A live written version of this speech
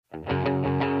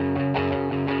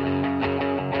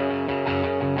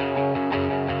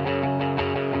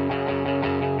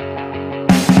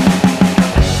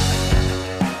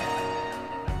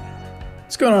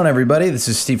going on, everybody? This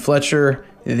is Steve Fletcher.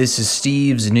 This is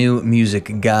Steve's New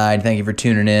Music Guide. Thank you for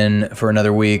tuning in for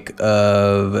another week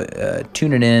of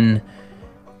tuning in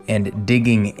and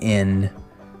digging in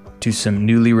to some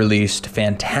newly released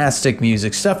fantastic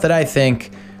music, stuff that I think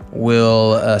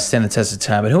will stand the test of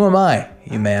time. But who am I,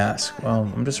 you may ask?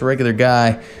 Well, I'm just a regular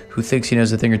guy who thinks he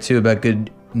knows a thing or two about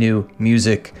good new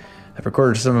music. I've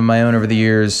recorded some of my own over the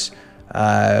years.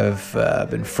 I've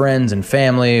been friends and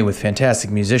family with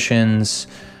fantastic musicians.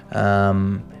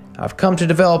 I've come to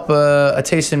develop a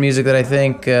taste in music that I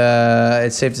think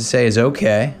it's safe to say is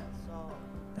okay.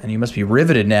 And you must be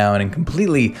riveted now and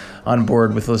completely on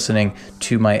board with listening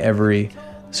to my every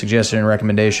suggestion and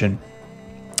recommendation.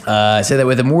 I say that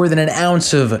with more than an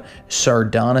ounce of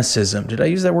sardonicism. Did I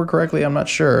use that word correctly? I'm not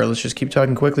sure. Let's just keep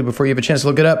talking quickly before you have a chance to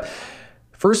look it up.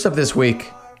 First up this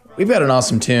week, we've got an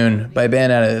awesome tune by a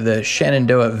band out of the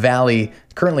Shenandoah Valley,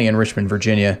 currently in Richmond,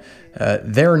 Virginia.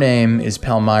 Their name is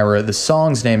Palmyra. The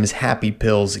song's name is Happy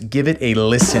Pills. Give it a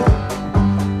listen.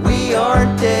 We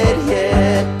aren't dead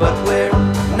yet, but we're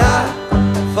not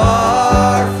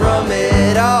far from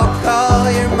it. I'll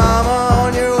call your mama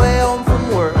on your way home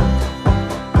from work.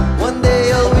 One day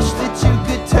you'll wish that you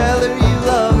could tell her you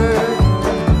love her.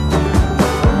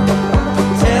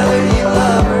 Tell her you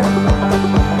love her.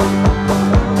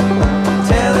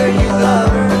 Tell her you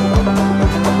love her.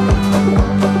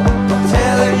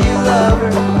 Tell her you love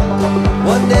her.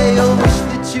 One day you'll wish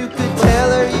that you could tell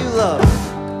her you love her.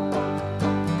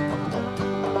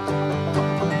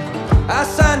 I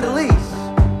signed a lease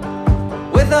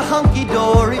with a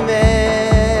hunky-dory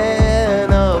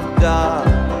man of God.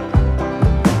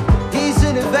 He's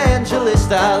an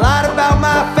evangelist. I lied about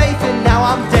my faith and now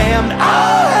I'm damned. Oh,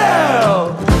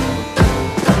 hell!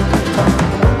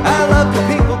 I love the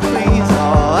people, please.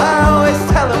 Oh, I always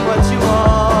tell them what you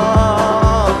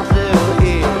want to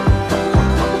hear.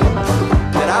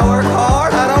 That I work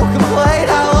hard, I don't complain,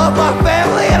 I love my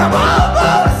family, and I'm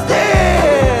almost there.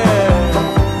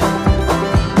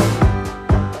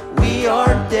 We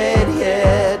aren't dead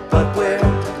yet, but we're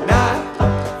not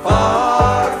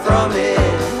far from it,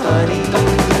 honey.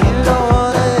 You don't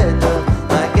wanna end up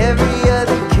like every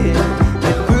other kid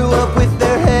that grew up with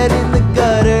their head in the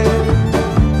gutter.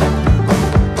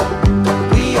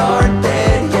 We aren't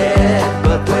dead yet,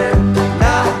 but we're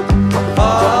not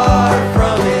far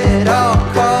from it. I'll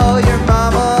call your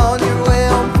mama on your way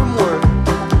home from work.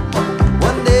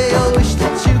 One day you'll wish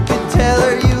that you could tell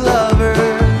her you love her.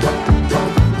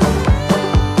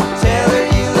 Tell her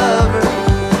you love her.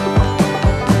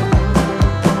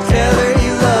 Tell her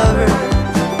you love her.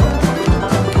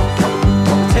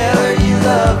 Tell her you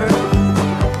love her.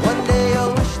 One day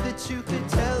you'll wish that you could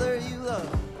tell her you love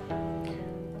her.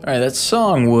 All right, that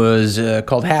song was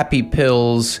called Happy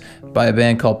Pills by a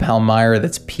band called Palmyra.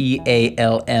 That's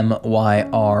Palmyra.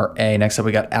 Next up,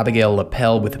 we got Abigail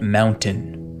Lapel with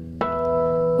Mountain.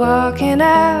 Walking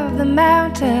up the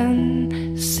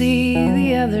mountain, see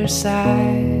the other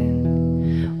side.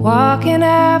 Walking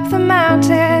up the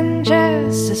mountain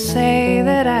just to say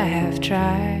that I have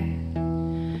tried.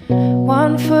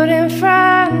 One foot in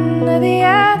front of the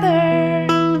other,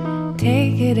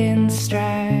 take it in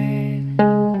stride.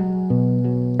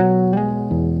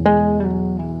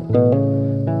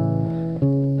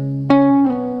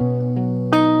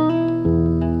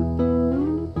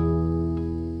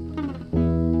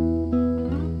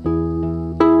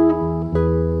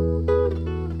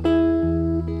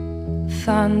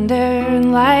 Thunder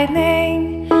and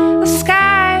lightning, the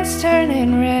sky's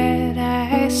turning red.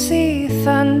 I see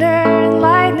thunder and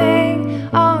lightning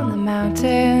on the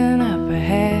mountain up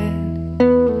ahead.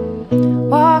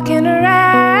 Walking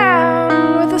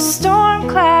around with a storm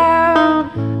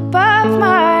cloud above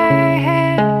my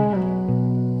head.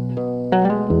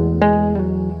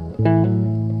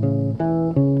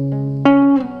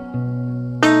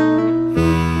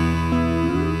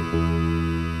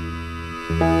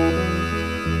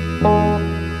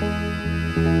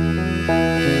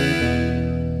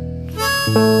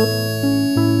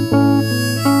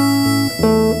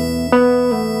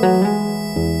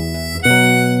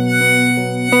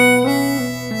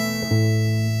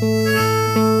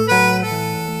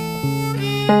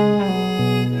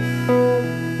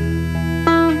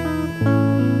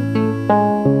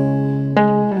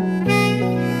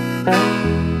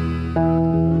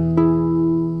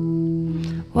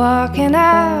 Walking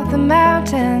up the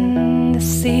mountain to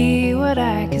see what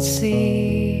I could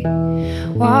see.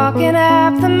 Walking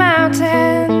up the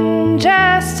mountain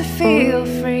just to feel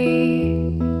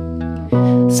free.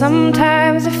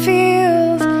 Sometimes it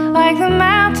feels like the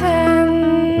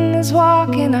mountain is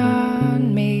walking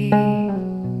on me.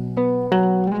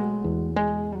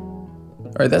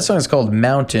 All right, that song is called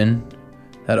Mountain.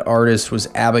 That artist was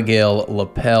Abigail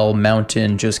Lapel.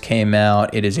 Mountain just came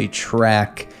out. It is a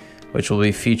track which will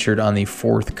be featured on the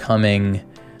forthcoming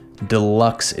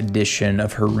deluxe edition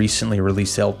of her recently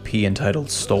released LP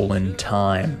entitled Stolen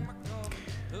Time.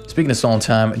 Speaking of Stolen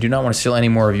Time, I do not want to steal any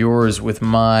more of yours with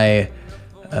my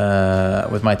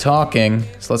talking.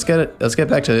 So let's get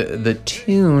back to the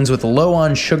tunes with Low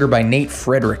on Sugar by Nate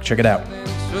Frederick. Check it out.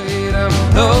 Sweet,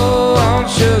 I'm low on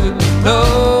sugar,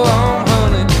 low on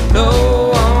honey,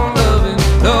 low on loving,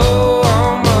 low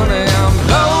on money. I'm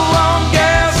low on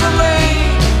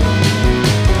gasoline,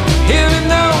 if you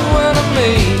know what I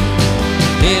mean.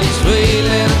 Any sweet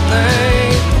little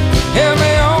thing, help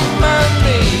me on my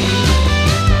knees.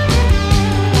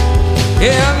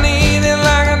 Yeah, I need it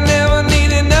like I never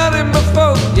needed nothing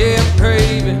before. Yeah, I'm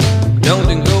craving, don't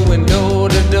think going door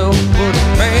to door. What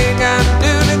a man gotta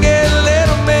do to get a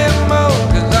little bit more.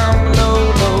 'Cause I'm low,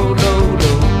 low, low,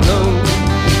 low, low.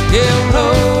 Yeah, I'm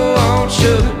low on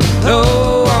sugar,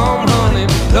 low on honey,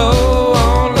 low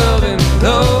on loving,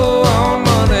 low on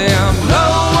money. I'm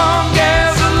low on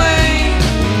gasoline,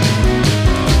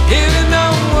 if you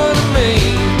know what I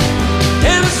mean.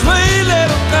 And a sweet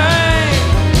little thing,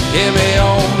 get me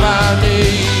on my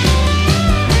knees.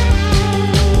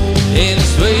 And a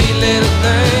sweet little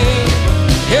thing,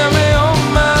 get me on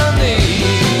my knees.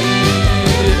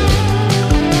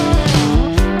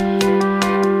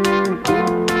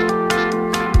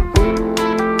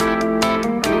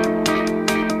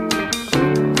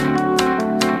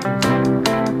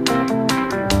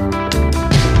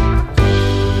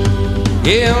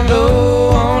 Yeah, I'm low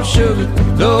on sugar,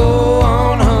 low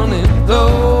on honey,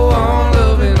 low on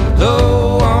loving,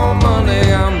 low on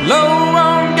money. I'm low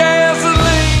on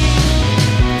gasoline,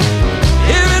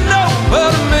 if you know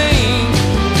what I mean.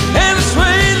 And a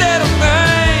sweet little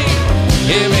thing,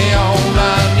 get me on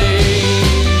my knees.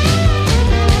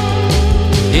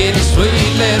 And a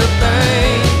sweet little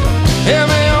thing, get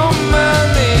me on my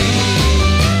knees.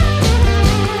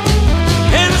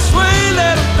 And a sweet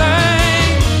little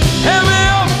thing, get me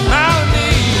on my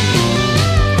knees.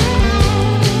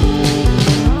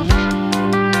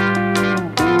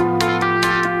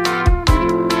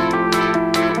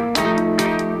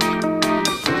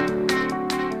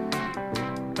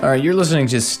 All right, you're listening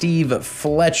to Steve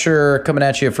Fletcher coming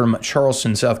at you from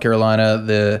Charleston, South Carolina.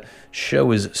 The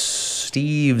show is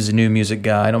Steve's New Music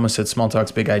Guide. I almost said Small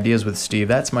Talk's Big Ideas with Steve.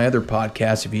 That's my other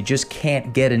podcast. If you just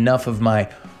can't get enough of my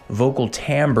vocal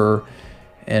timbre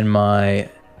and my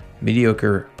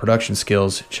mediocre production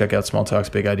skills, check out Small Talk's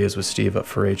Big Ideas with Steve, up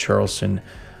for a Charleston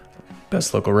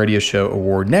Best Local Radio Show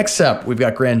award. Next up, we've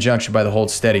got Grand Junction by the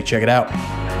Hold Steady. Check it out.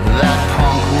 That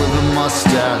punk with a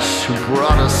mustache who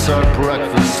brought us our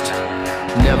breakfast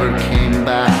never came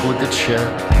back with the check.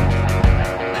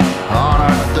 On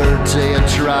our third day of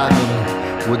driving,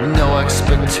 with no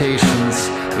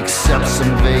expectations except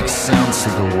some vague sense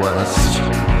of the West,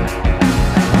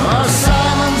 our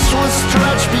silence was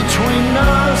stretched between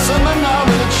us and the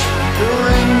knowledge the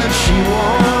ring that she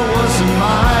wore wasn't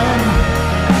mine.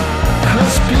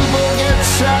 'Cause people get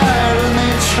tired and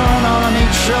they turn on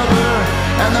each other,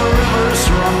 and the rivers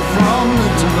run from the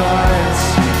divides.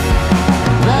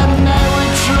 That night we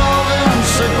drove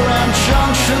into Grand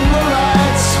Junction, the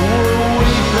lights were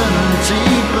weeping and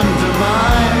deep and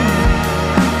divine.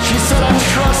 She said, I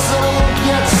trust that we'll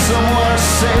get somewhere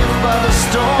safe by the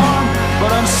storm, but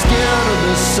I'm scared of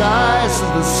the size of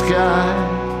the sky.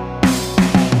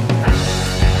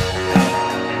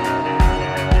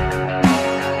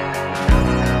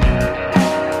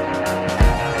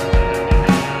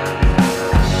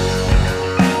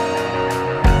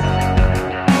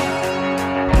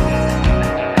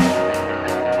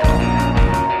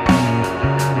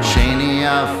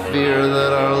 Fear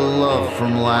that our love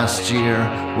from last year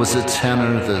was a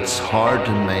tenor that's hard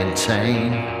to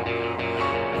maintain.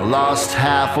 Lost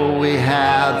half what we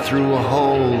had through a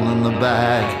hole in the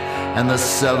bag, and the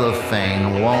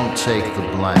cellophane won't take the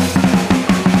blame.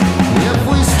 If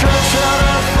we stretch out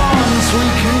our funds, we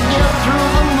can get through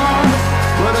the month,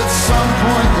 but at some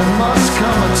point there must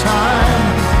come a time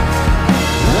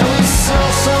that we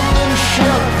sell something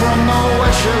shit from the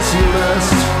wishes you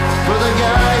list for the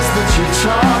guys that you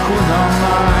talk with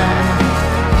online.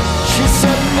 She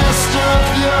said, mister, if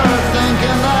you're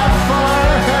thinking that far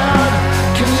ahead,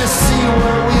 can you see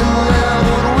where we live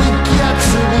when we get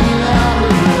to the end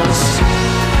of this?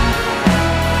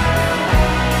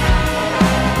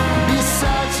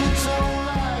 Besides, you don't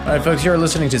like. All right, folks, you're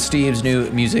listening to Steve's New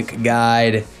Music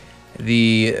Guide,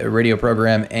 the radio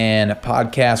program and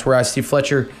podcast where I, Steve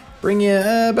Fletcher, bring you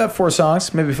about 4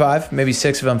 songs, maybe 5, maybe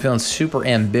 6 if I'm feeling super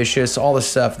ambitious. All the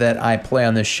stuff that I play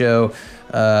on this show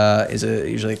is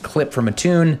usually a clip from a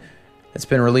tune that's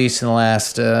been released in the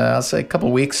last, I'll say, a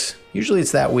couple weeks. Usually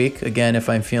it's that week, again, if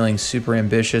I'm feeling super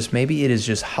ambitious. Maybe it is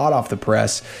just hot off the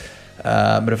press,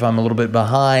 but if I'm a little bit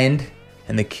behind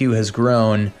and the queue has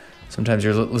grown, sometimes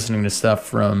you're listening to stuff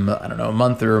from, I don't know, a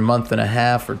month or a month and a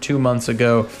half or 2 months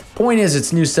ago. Point is,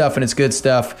 it's new stuff and it's good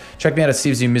stuff. Check me out at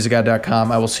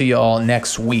stevesnewmusicguide.com. I will see you all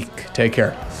next week. Take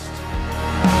care.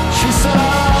 She said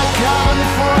I got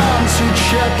friends who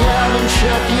check out and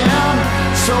check in.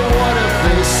 So what if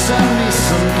they send me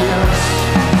some gifts?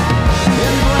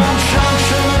 In Grand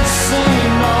Junction it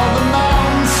seemed all the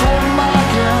mountains were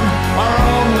mocking our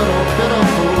own little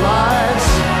pitiful lives.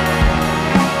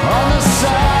 On the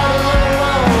side of the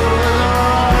road with our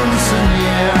arms in the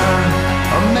air,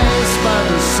 amazed by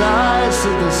the size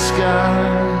of the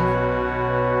sky.